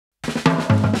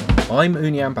I'm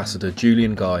Ooni Ambassador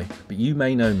Julian Guy, but you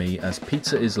may know me as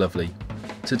Pizza is Lovely.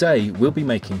 Today we'll be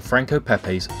making Franco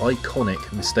Pepe's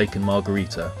iconic mistaken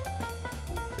margherita.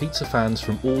 Pizza fans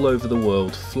from all over the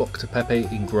world flock to Pepe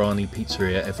in Grani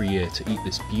Pizzeria every year to eat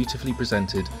this beautifully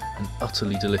presented and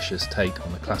utterly delicious take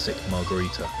on the classic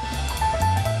margherita.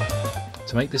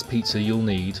 To make this pizza you'll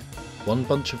need 1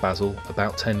 bunch of basil,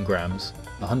 about 10 grams,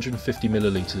 150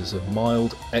 millilitres of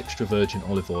mild extra virgin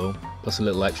olive oil, plus a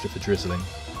little extra for drizzling,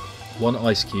 1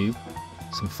 ice cube,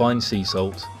 some fine sea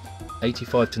salt,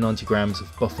 85 to 90 grams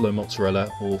of buffalo mozzarella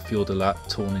or fior di latte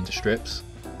torn into strips,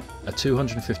 a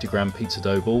 250 gram pizza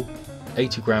dough ball,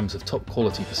 80 grams of top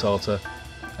quality passata,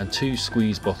 and 2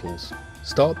 squeeze bottles.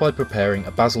 Start by preparing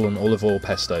a basil and olive oil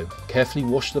pesto. Carefully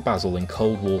wash the basil in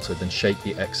cold water, then shake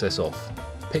the excess off.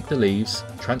 Pick the leaves,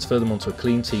 transfer them onto a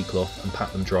clean tea cloth and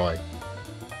pat them dry.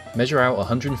 Measure out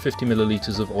 150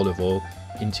 millilitres of olive oil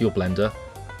into your blender,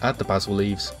 add the basil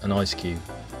leaves and ice cube,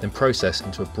 then process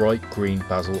into a bright green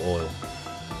basil oil.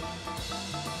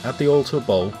 Add the oil to a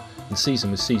bowl and season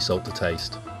with sea salt to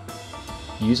taste.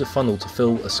 Use a funnel to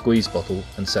fill a squeeze bottle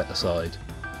and set aside.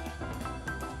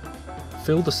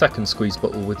 Fill the second squeeze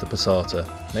bottle with the passata.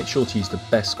 Make sure to use the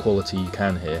best quality you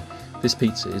can here. This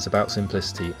pizza is about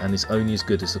simplicity and is only as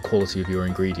good as the quality of your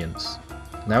ingredients.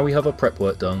 Now we have our prep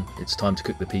work done, it's time to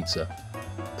cook the pizza.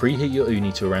 Preheat your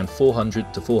uni to around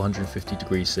 400 to 450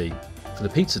 degrees C. For the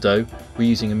pizza dough, we're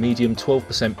using a medium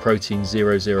 12% protein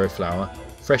 00 flour,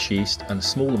 fresh yeast and a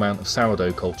small amount of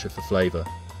sourdough culture for flavour.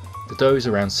 The dough is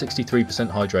around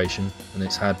 63% hydration and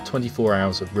it's had 24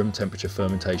 hours of room temperature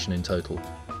fermentation in total.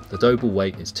 The dough ball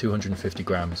weight is 250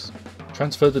 grams.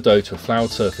 Transfer the dough to a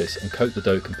floured surface and coat the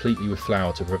dough completely with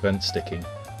flour to prevent sticking.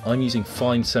 I'm using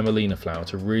fine semolina flour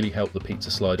to really help the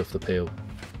pizza slide off the peel.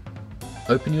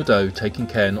 Open your dough, taking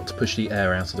care not to push the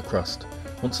air out of the crust.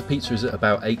 Once the pizza is at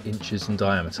about 8 inches in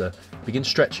diameter, begin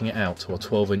stretching it out to a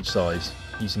 12-inch size,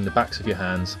 using the backs of your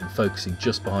hands and focusing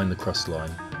just behind the crust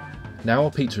line. Now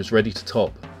our pizza is ready to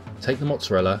top. Take the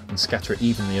mozzarella and scatter it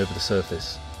evenly over the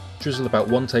surface. Drizzle about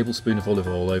 1 tablespoon of olive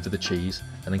oil over the cheese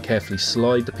and then carefully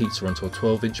slide the pizza onto a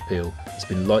 12-inch peel that's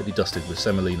been lightly dusted with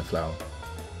semolina flour.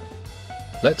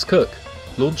 Let's cook!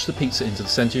 Launch the pizza into the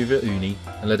centre of your uni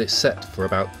and let it set for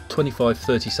about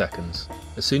 25-30 seconds.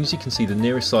 As soon as you can see the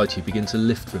nearest side to you begin to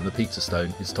lift from the pizza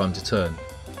stone, it's time to turn.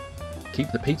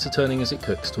 Keep the pizza turning as it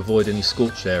cooks to avoid any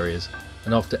scorched areas,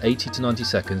 and after 80 to 90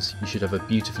 seconds you should have a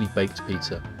beautifully baked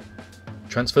pizza.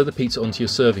 Transfer the pizza onto your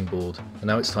serving board, and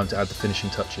now it's time to add the finishing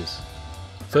touches.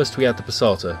 First we add the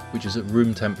passata, which is at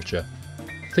room temperature.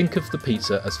 Think of the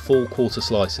pizza as 4 quarter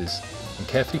slices, and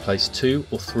carefully place 2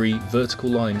 or 3 vertical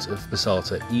lines of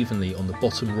passata evenly on the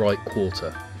bottom right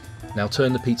quarter. Now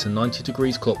turn the pizza 90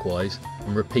 degrees clockwise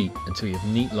and repeat until you have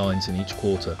neat lines in each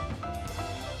quarter.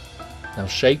 Now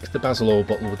shake the basil oil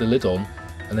bottle with the lid on,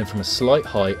 and then from a slight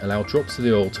height allow drops of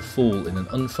the oil to fall in an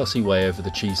unfussy way over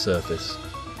the cheese surface.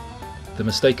 The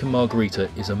mistaken margherita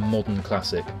is a modern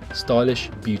classic, stylish,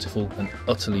 beautiful and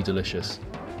utterly delicious.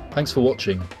 Thanks for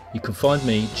watching. You can find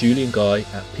me, Julian Guy,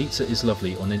 at Pizza is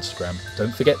Lovely on Instagram.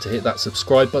 Don't forget to hit that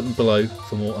subscribe button below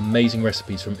for more amazing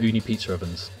recipes from Ooni Pizza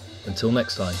Ovens. Until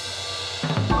next time.